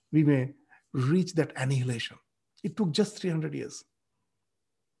we may reach that annihilation. It took just 300 years.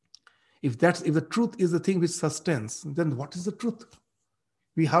 If the truth is the thing which sustains, then what is the truth?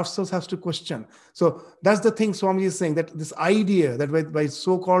 We ourselves have to question. So that's the thing Swamiji is saying, that this idea that by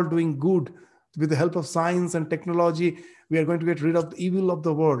so-called doing good, with the help of science and technology, we are going to get rid of the evil of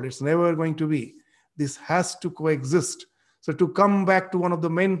the world. It's never going to be. This has to coexist. So to come back to one of the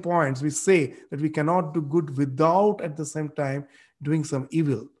main points, we say that we cannot do good without at the same time doing some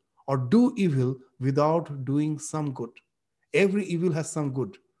evil, or do evil without doing some good. Every evil has some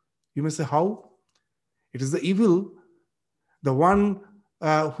good. You may say, how? It is the evil, the one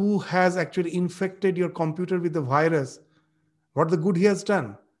who has actually infected your computer with the virus. What the good he has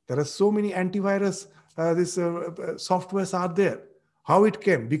done? There are so many antivirus softwares are there. How it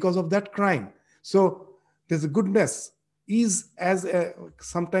came? Because of that crime. So there's a goodness is as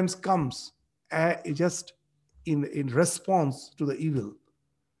sometimes comes just in response to the evil.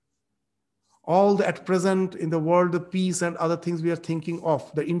 All at present in the world, the peace and other things we are thinking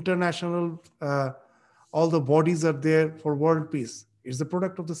of, the international, all the bodies are there for world peace. It's the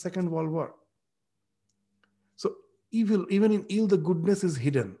product of the Second World War. So evil, even in ill, the goodness is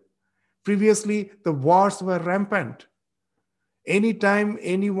hidden. Previously, the wars were rampant. Anytime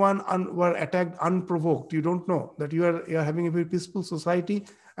anyone were attacked unprovoked, you don't know that you are having a very peaceful society,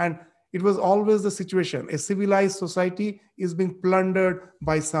 and it was always the situation. A civilized society is being plundered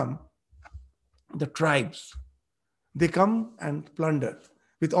by the tribes. They come and plunder.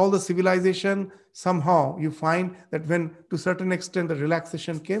 With all the civilization, somehow you find that when to a certain extent the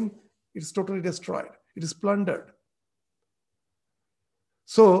relaxation came, it's totally destroyed. It is plundered.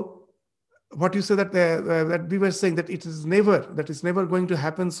 So what you say that we were saying that it is never going to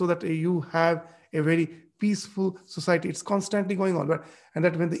happen, so that you have a very peaceful society. It's constantly going on. And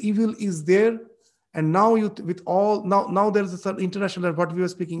that when the evil is there, and now now there's an international, what we were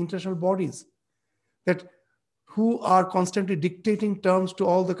speaking, international bodies that who are constantly dictating terms to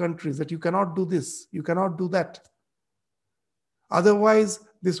all the countries that you cannot do this, you cannot do that. Otherwise,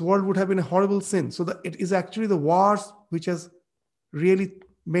 this world would have been a horrible sin. So it is actually the wars which has really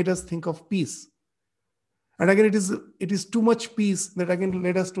made us think of peace. And again, it is too much peace that again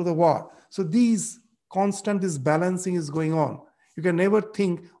led us to the war. So this balancing is going on. You can never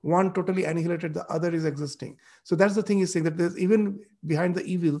think one totally annihilated, the other is existing. So that's the thing he's saying, that there's even behind the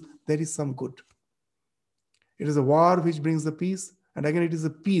evil, there is some good. It is a war which brings the peace. And again, it is a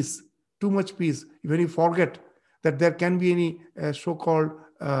peace, too much peace. When you forget that there can be any so-called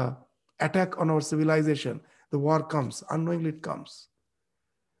attack on our civilization, the war comes, unknowingly it comes.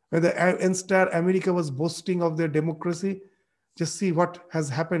 When the entire America was boasting of their democracy, just see what has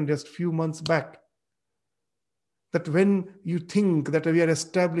happened just few months back. That when you think that we are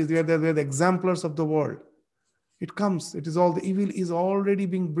established, we are the exemplars of the world, it comes, it is all, the evil is already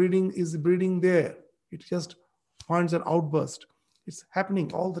being breeding there. It just finds an outburst. It's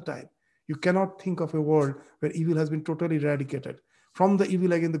happening all the time. You cannot think of a world where evil has been totally eradicated. From the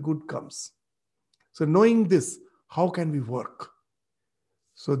evil, again, the good comes. So knowing this, how can we work?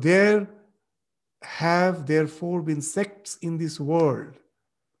 So there have therefore been sects in this world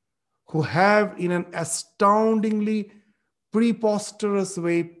who have in an astoundingly preposterous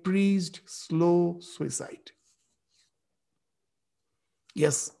way preached slow suicide.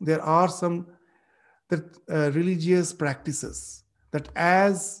 Yes, there are some religious practices that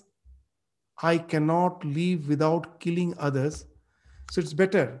as I cannot live without killing others, so it's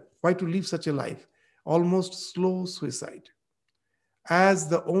better, why to live such a life? Almost slow suicide as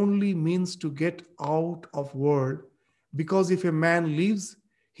the only means to get out of world, because if a man lives,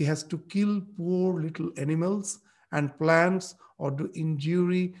 he has to kill poor little animals and plants or do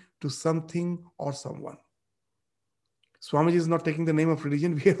injury to something or someone. Swamiji is not taking the name of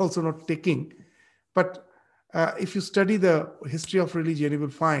religion. We are also not taking. But if you study the history of religion, you will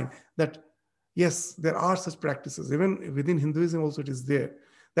find that, yes, there are such practices. Even within Hinduism also it is there,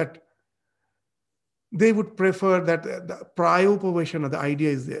 that they would prefer that the Prayopavashana, the idea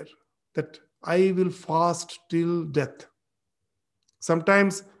is there, that I will fast till death.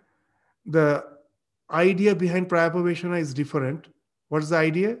 Sometimes the idea behind Prayopavashana is different. What's the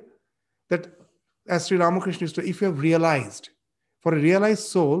idea? That as Sri Ramakrishna used to, if you have realized, for a realized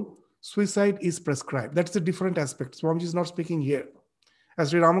soul, suicide is prescribed. That's a different aspect. Swamiji is not speaking here.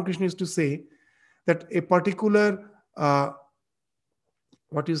 As Sri Ramakrishna used to say, that a particular, that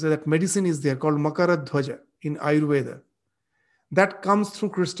medicine is there called Makara Dhwaja in Ayurveda. That comes through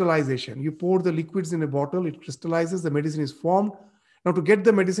crystallization. You pour the liquids in a bottle, it crystallizes, the medicine is formed. Now to get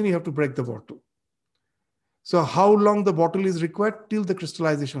the medicine, you have to break the bottle. So how long the bottle is required? Till the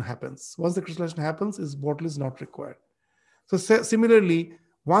crystallization happens. Once the crystallization happens, this bottle is not required. So similarly,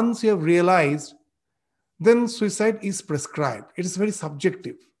 once you have realized, then suicide is prescribed. It is very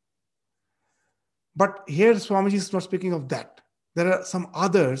subjective. But here Swamiji is not speaking of that. There are some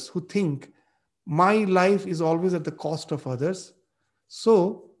others who think my life is always at the cost of others.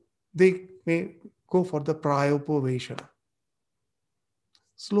 So they may go for the Prayopavashana,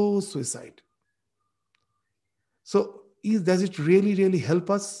 slow suicide. So does it really, really help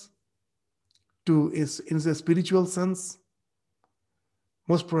us in a spiritual sense?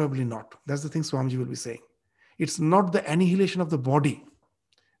 Most probably not. That's the thing Swamiji will be saying. It's not the annihilation of the body,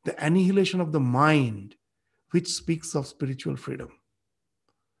 the annihilation of the mind, which speaks of spiritual freedom.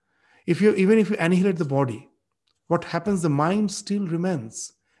 Even if you annihilate the body, what happens? The mind still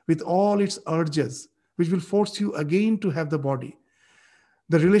remains with all its urges, which will force you again to have the body.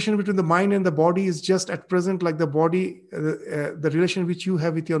 The relation between the mind and the body is just at present like the body, the relation which you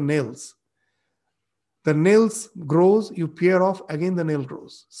have with your nails. The nails grows, you pare off, again the nail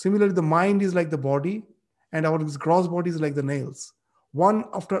grows. Similarly, the mind is like the body, and our gross body is like the nails. One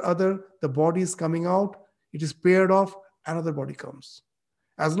after other, the body is coming out, it is pared off, another body comes.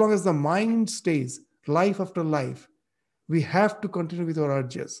 As long as the mind stays, life after life, we have to continue with our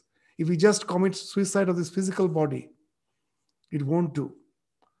urges. If we just commit suicide of this physical body, it won't do.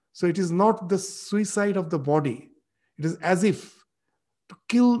 So it is not the suicide of the body. It is as if to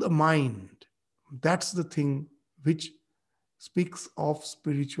kill the mind. That's the thing which speaks of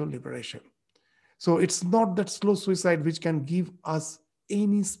spiritual liberation. So it's not that slow suicide which can give us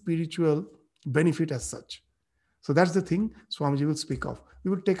any spiritual benefit as such. So that's the thing Swamiji will speak of.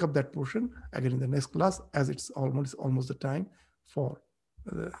 We will take up that portion again in the next class, as it's almost the time for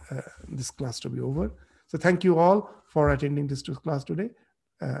this class to be over. So thank you all for attending this class today.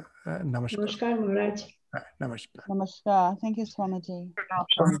 Namaskar. Namaskar, Maharaj. Namaskar. Namaskar. Thank you, Swamiji.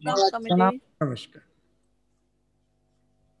 Namaskar. Namaskar.